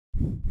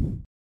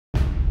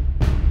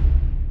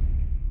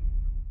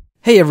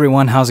Hey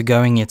everyone, how's it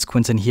going? It's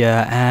Quentin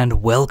here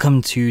and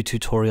welcome to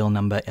tutorial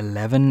number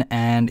 11.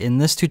 And in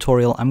this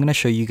tutorial, I'm going to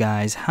show you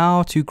guys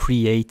how to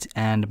create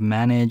and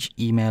manage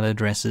email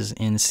addresses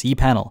in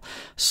cPanel.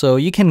 So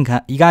you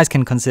guys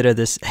can consider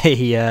this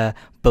a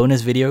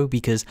bonus video,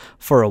 because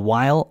for a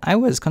while I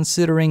was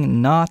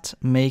considering not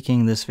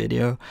making this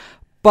video,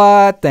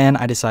 but then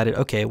I decided,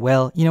 okay,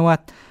 well, you know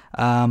what?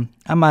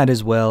 I might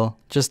as well,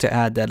 just to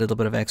add that little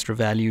bit of extra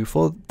value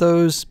for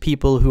those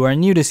people who are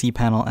new to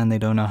cPanel and they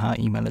don't know how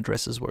email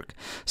addresses work.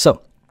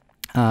 So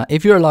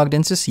if you're logged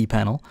into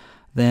cPanel,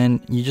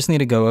 then you just need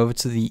to go over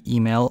to the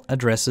email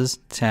addresses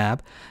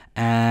tab,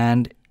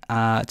 and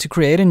to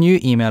create a new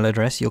email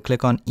address, you'll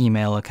click on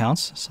email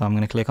accounts. So I'm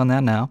going to click on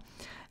that now.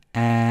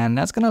 And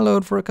that's going to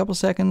load for a couple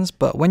seconds,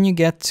 but when you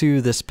get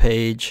to this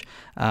page,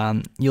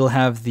 you'll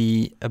have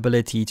the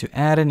ability to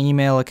add an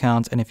email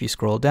account, and if you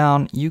scroll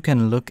down, you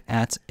can look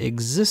at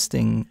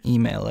existing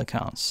email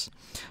accounts.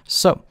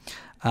 So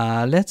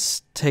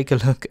let's take a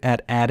look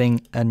at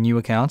adding a new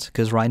account,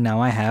 because right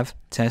now I have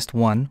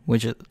test1,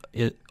 which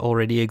it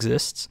already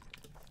exists,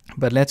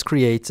 but let's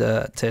create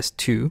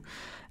test2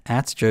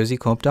 at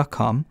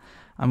josiecorp.com.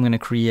 I'm going to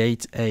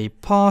create a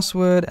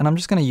password, and I'm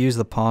just going to use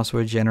the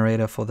password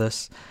generator for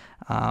this.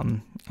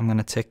 I'm going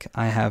to tick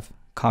I have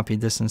copied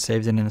this and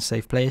saved it in a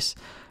safe place.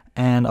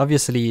 And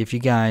obviously, if you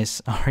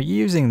guys are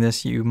using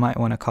this, you might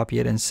want to copy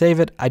it and save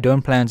it. I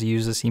don't plan to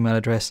use this email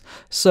address,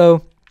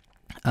 so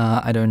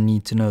I don't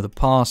need to know the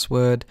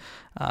password,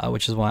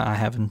 which is why I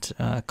haven't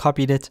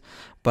copied it.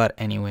 But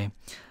anyway,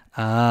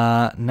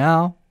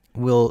 now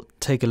we'll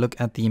take a look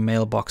at the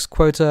mailbox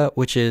quota,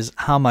 which is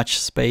how much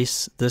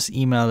space this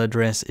email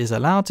address is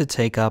allowed to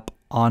take up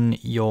on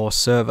your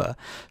server.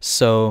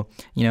 So,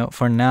 you know,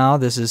 for now,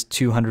 this is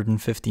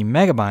 250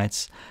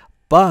 megabytes,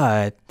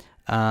 but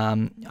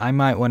I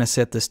might want to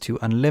set this to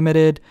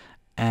unlimited,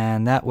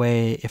 and that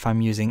way, if I'm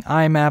using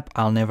IMAP,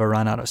 I'll never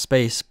run out of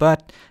space.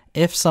 But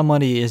if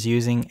somebody is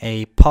using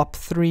a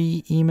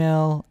POP3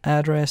 email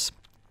address,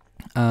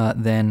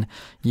 then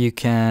you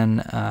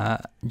can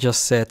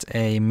just set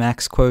a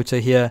max quota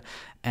here,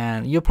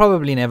 and you'll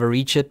probably never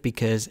reach it,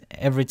 because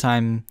every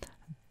time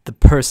the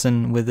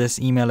person with this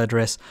email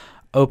address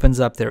opens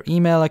up their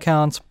email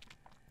account,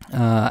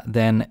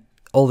 then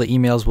all the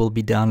emails will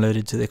be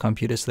downloaded to their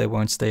computer, so they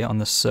won't stay on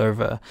the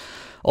server.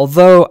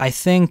 Although I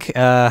think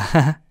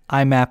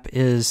IMAP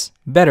is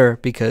better,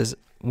 because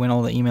when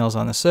all the emails are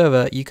on the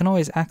server, you can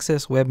always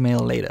access webmail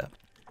later.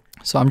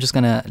 So I'm just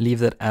going to leave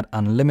that at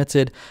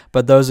unlimited,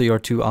 but those are your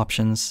two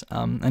options.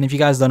 And if you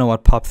guys don't know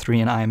what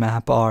POP3 and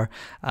IMAP are,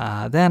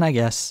 then I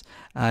guess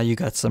you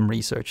got some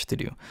research to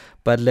do.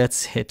 But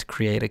let's hit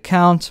create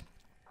account,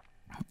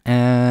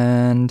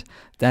 and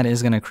that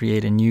is going to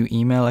create a new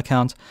email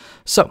account.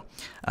 So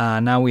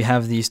now we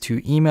have these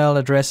two email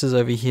addresses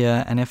over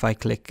here, and if I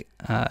click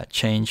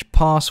change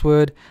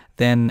password,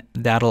 then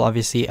that'll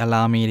obviously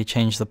allow me to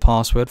change the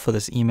password for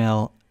this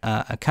email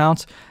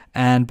account.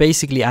 And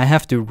basically, I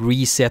have to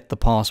reset the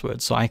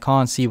password, so I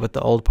can't see what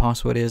the old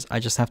password is. I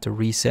just have to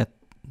reset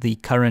the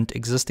current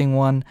existing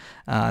one.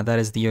 That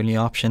is the only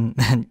option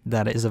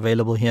that is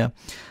available here.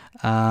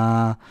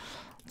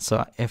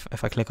 So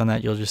if I click on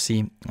that, you'll just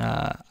see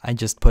I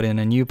just put in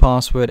a new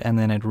password, and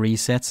then it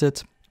resets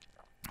it.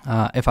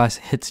 If I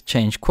hit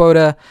change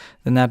quota,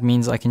 then that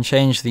means I can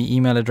change the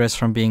email address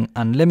from being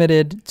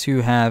unlimited to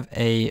have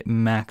a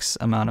max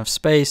amount of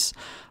space.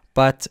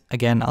 But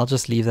again, I'll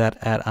just leave that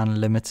at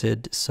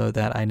unlimited so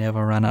that I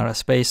never run out of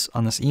space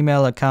on this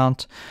email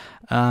account.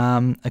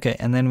 Okay,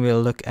 and then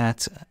we'll look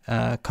at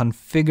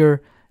configure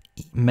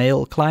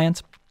mail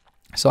client.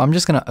 So I'm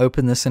just going to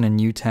open this in a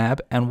new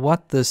tab, and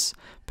what this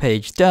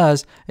page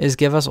does is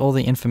give us all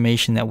the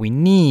information that we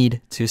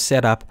need to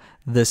set up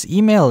this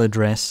email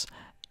address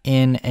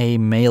in a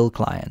mail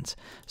client.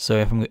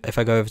 So if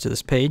I go over to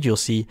this page, you'll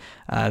see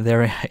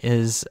there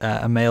is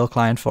a mail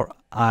client for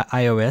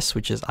iOS,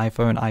 which is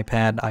iPhone,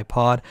 iPad,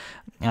 iPod,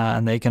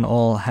 and they can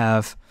all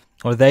have,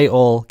 or they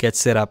all get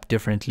set up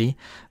differently.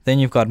 Then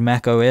you've got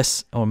Mac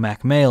OS or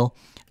Mac Mail,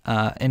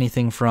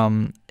 anything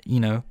from, you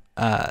know,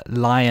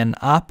 Lion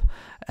up,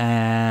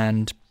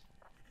 and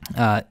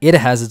it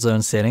has its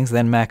own settings.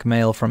 Then Mac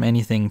Mail from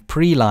anything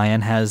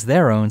pre-Lion has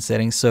their own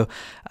settings. So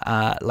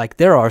like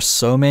there are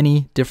so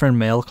many different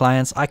mail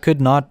clients. I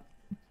could not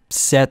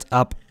set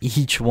up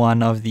each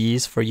one of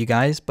these for you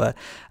guys, but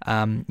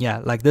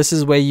yeah, like this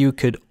is where you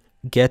could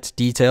get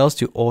details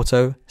to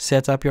auto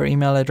set up your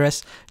email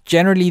address.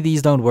 Generally,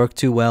 these don't work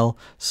too well,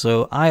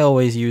 so I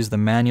always use the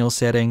manual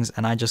settings,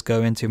 and I just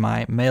go into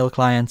my mail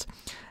client,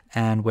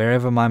 and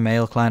wherever my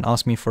mail client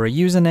asks me for a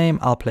username,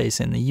 I'll place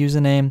in the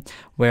username.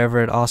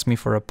 Wherever it asks me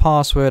for a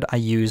password, I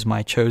use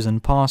my chosen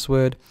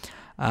password.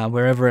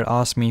 Wherever it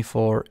asks me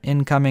for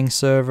incoming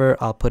server,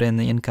 I'll put in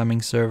the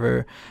incoming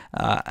server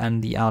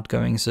and the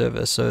outgoing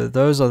server. So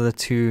those are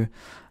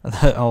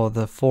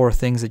the four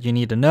things that you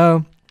need to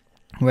know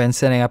when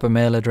setting up a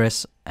mail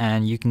address,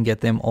 and you can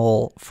get them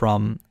all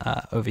from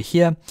over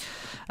here.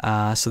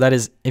 So that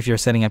is if you're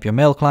setting up your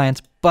mail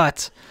client.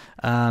 But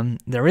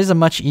there is a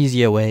much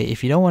easier way.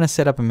 If you don't want to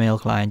set up a mail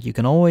client, you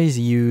can always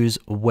use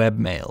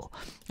webmail.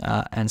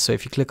 And so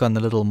if you click on the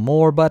little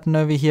more button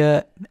over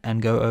here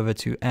and go over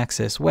to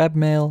access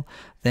webmail,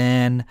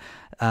 then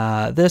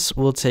this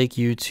will take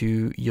you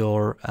to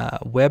your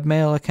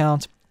webmail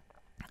account.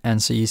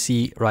 And so you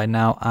see right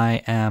now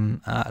I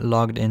am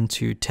logged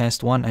into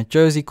test1 at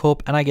Josie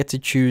Corp, and I get to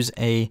choose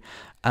a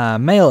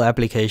mail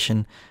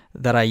application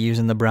that I use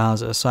in the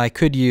browser. So I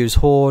could use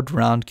Horde,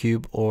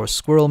 Roundcube, or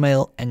Squirrel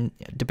Mail, and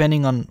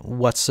depending on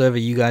what server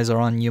you guys are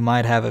on, you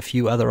might have a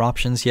few other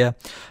options here.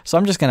 So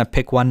I'm just going to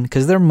pick one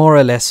because they're more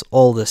or less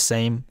all the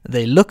same.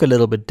 They look a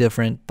little bit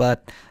different,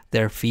 but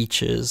their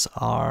features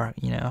are,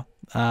 you know,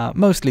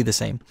 mostly the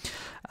same.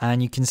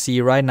 And you can see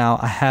right now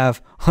I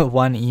have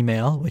one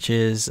email, which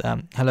is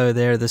hello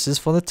there, this is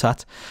for the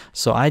tut.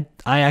 So I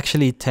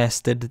actually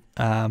tested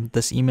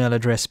this email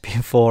address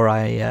before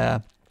I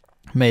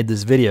made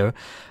this video.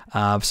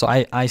 So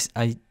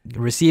I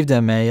received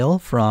a mail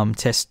from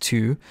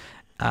test2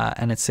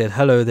 and it said,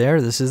 hello there,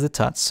 this is the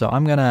tut. So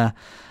I'm gonna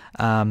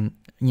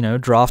you know,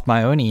 draft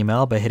my own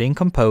email by hitting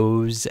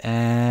compose,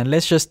 and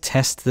let's just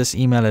test this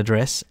email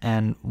address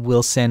and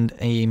we'll send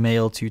a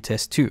mail to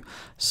test2.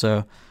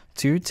 So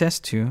to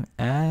test2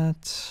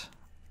 at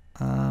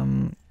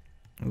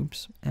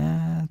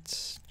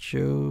at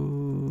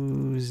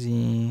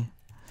Josie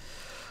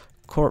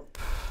Corp.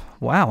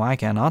 Wow, I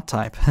cannot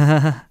type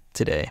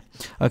today.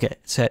 Okay,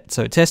 so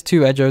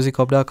test2 at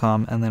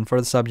josiecorp.com, and then for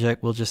the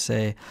subject we'll just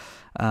say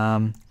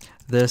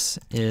this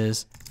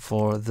is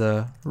for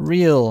the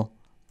real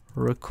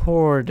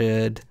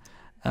recorded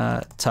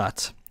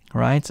tut,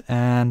 right?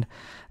 And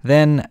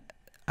then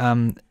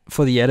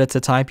for the editor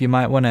type, you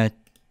might want to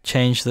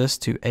change this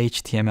to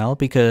HTML,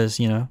 because,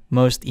 you know,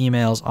 most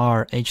emails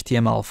are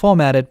HTML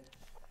formatted.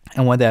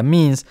 And what that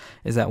means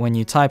is that when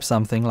you type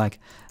something like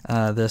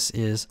this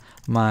is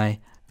my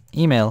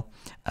email,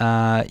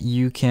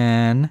 you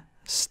can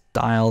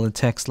style the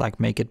text,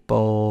 like make it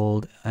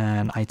bold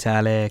and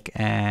italic,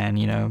 and,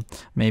 you know,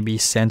 maybe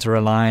center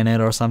align it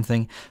or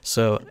something.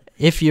 So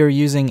if you're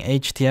using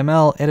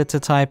HTML editor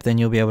type, then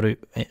you'll be able to,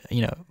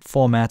 you know,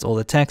 format all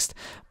the text.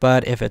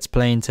 But if it's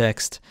plain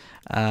text,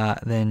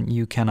 then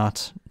you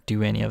cannot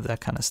do any of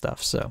that kind of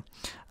stuff. So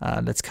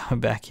let's go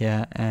back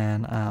here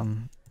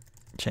and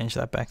change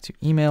that back to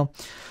email.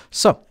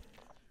 So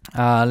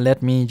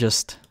let me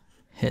just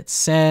hit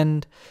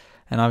send,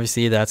 and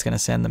obviously that's going to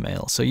send the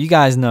mail. So you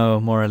guys know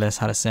more or less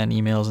how to send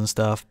emails and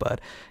stuff.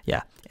 But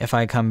yeah, if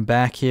I come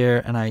back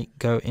here and I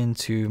go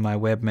into my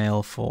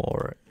webmail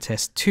for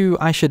test2,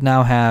 I should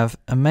now have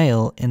a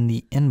mail in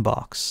the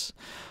inbox.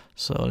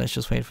 So let's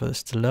just wait for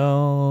this to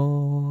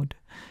load.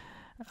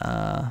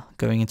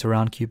 Going into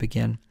Roundcube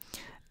again.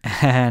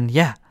 And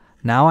yeah,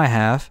 now I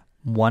have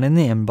one in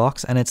the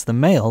inbox, and it's the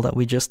mail that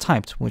we just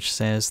typed, which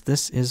says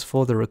this is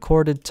for the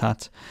recorded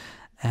tut.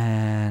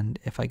 And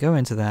if I go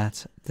into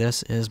that,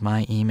 this is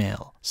my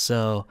email.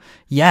 So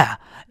yeah,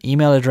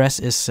 email address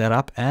is set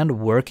up and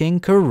working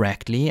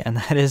correctly, and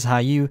that is how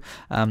you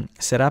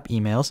set up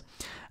emails.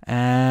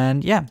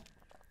 And yeah,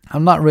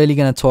 I'm not really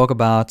going to talk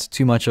about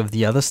too much of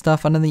the other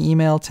stuff under the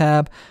email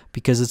tab,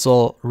 because it's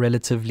all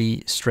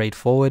relatively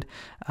straightforward.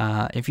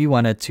 If you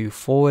wanted to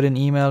forward an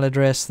email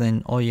address,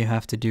 then all you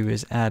have to do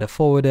is add a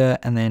forwarder,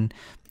 and then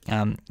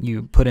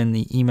you put in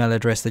the email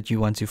address that you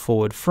want to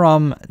forward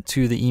from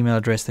to the email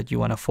address that you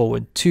want to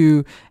forward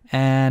to,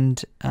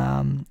 and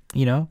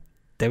you know,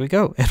 there we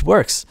go. It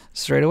works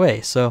straight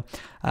away. So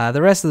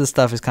the rest of the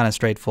stuff is kind of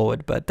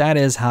straightforward, but that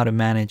is how to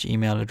manage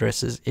email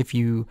addresses if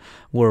you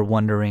were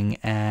wondering.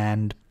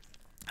 And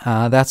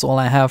that's all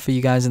I have for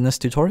you guys in this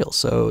tutorial.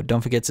 So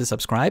don't forget to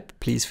subscribe.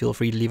 Please feel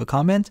free to leave a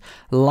comment,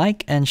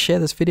 like, and share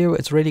this video.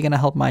 It's really going to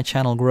help my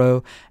channel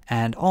grow.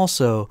 And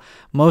also,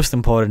 most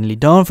importantly,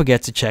 don't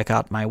forget to check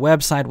out my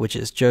website, which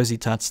is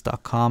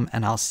josietuts.com,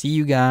 and I'll see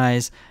you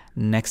guys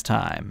next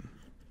time.